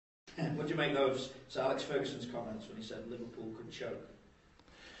What do you make of Sir Alex Ferguson's comments when he said Liverpool could choke?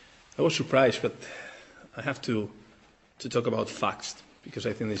 I was surprised, but I have to talk about facts because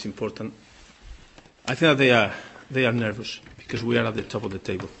I think it's important. I think that they are nervous because we are at the top of the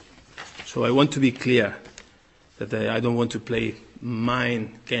table. So I want to be clear that I don't want to play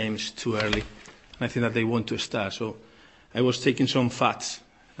mind games too early. I think that they want to start. So I was taking some facts,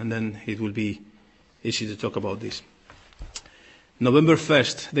 and then it will be easy to talk about this. November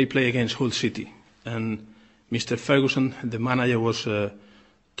 1st, they play against Hull City, and Mr. Ferguson, the manager, was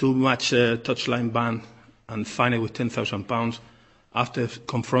too much touchline ban and fined with £10,000 after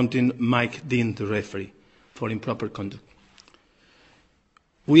confronting Mike Dean, the referee, for improper conduct.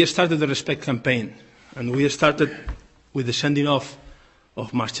 We started the respect campaign, and we started with the sending off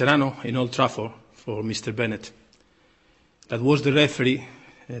of Mascherano in Old Trafford for Mr. Bennett. That was the referee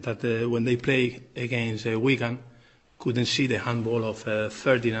that when they play against Wigan couldn't see the handball of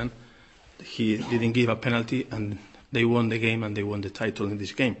Ferdinand. He didn't give a penalty, and they won the game and they won the title in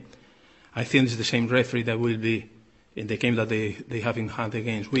this game. I think it's the same referee that will be in the game that they haven't had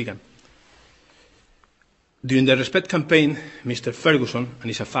against Wigan. During the respect campaign, Mr. Ferguson,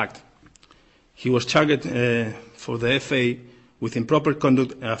 and it's a fact, he was charged for the FA with improper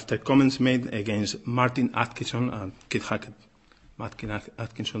conduct after comments made against Martin Atkinson and Keith Hackett. Martin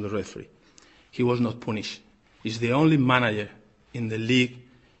Atkinson, the referee. He was not punished. He's the only manager in the league,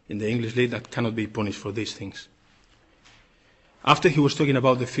 in the English league, that cannot be punished for these things. After he was talking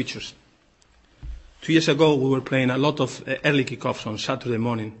about the futures, 2 years ago we were playing a lot of early kickoffs on Saturday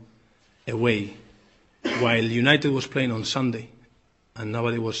morning away, while United was playing on Sunday, and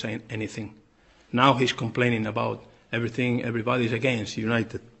nobody was saying anything. Now he's complaining about everything, everybody's against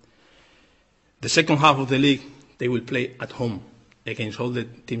United. The second half of the league, they will play at home against all the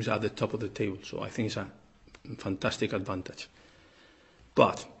teams at the top of the table, so I think it's a fantastic advantage.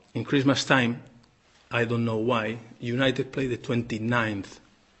 But in Christmas time, I don't know why, United play the 29th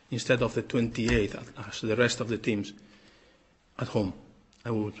instead of the 28th as the rest of the teams at home.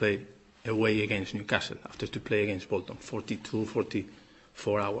 And we will play away against Newcastle after to play against Bolton, 42,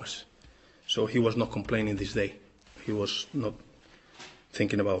 44 hours. So he was not complaining this day. He was not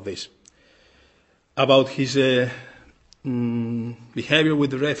thinking about this. About his behavior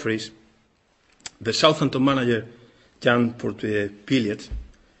with the referees, the Southampton manager, Jan Porte-Pillet,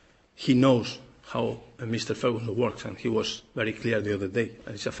 he knows how Mr. Ferguson works, and he was very clear the other day.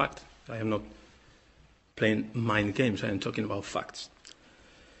 And it's a fact. I am not playing mind games. I am talking about facts.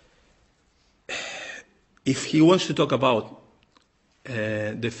 If he wants to talk about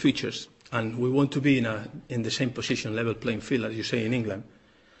the futures, and we want to be in the same position, level playing field, as you say in England,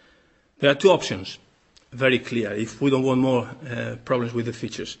 there are two options, very clear, if we don't want more problems with the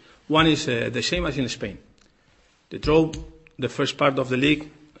futures. One is the same as in Spain. They draw the first part of the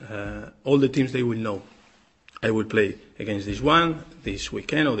league, all the teams they will know. I will play against this one, this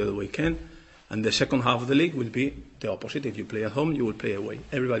weekend or the other weekend, and the second half of the league will be the opposite. If you play at home, you will play away.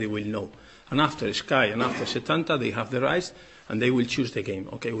 Everybody will know. And after Sky and after Setanta, they have the rights, and they will choose the game.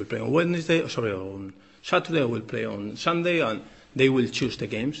 Okay, we'll play on on Saturday, we'll play on Sunday, and they will choose the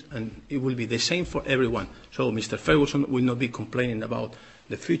games, and it will be the same for everyone. So Mr. Ferguson will not be complaining about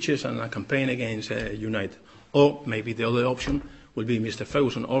the futures and a campaign against United. Or maybe the other option will be Mr.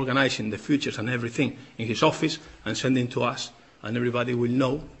 Ferguson organising the futures and everything in his office and sending to us, and everybody will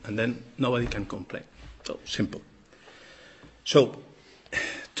know, and then nobody can complain. So simple. So,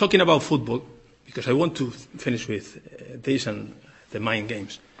 talking about football, because I want to finish with this and the mind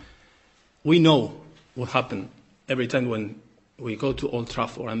games. We know what happened every time when we go to Old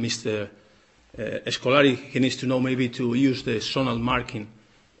Trafford, and Mr. Scolari, he needs to know maybe to use the zonal marking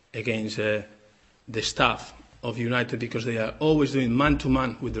against the staff of United, because they are always doing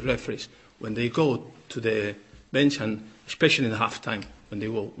man-to-man with the referees when they go to the bench, and especially in the half-time, when they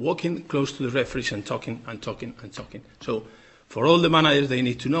go walking close to the referees and talking and talking and talking. So for all the managers, they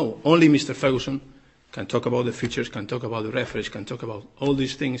need to know. Only Mr. Ferguson can talk about the futures, can talk about the referees, can talk about all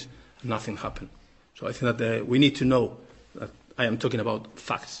these things, and nothing happened. So I think that we need to know that I am talking about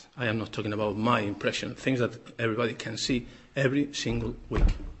facts. I am not talking about my impression, things that everybody can see every single week.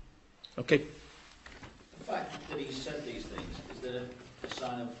 Okay? The fact that he said these things, is that a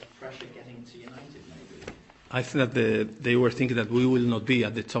sign of pressure getting to United, maybe? I think that they were thinking that we will not be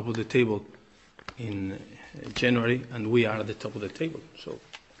at the top of the table in January, and we are at the top of the table. So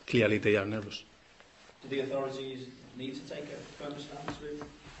clearly they are nervous. Do the authorities need to take a firm stance with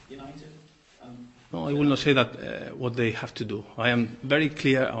United? No, I will not say that what they have to do. I am very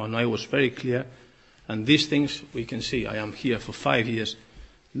clear, and I was very clear, and these things we can see. I am here for 5 years,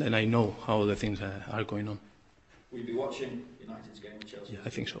 then I know how the things are going on. Will you be watching United's game with Chelsea? Yeah, I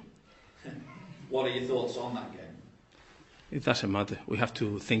think so. What are your thoughts on that game? It doesn't matter. We have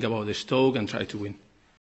to think about the Stoke and try to win.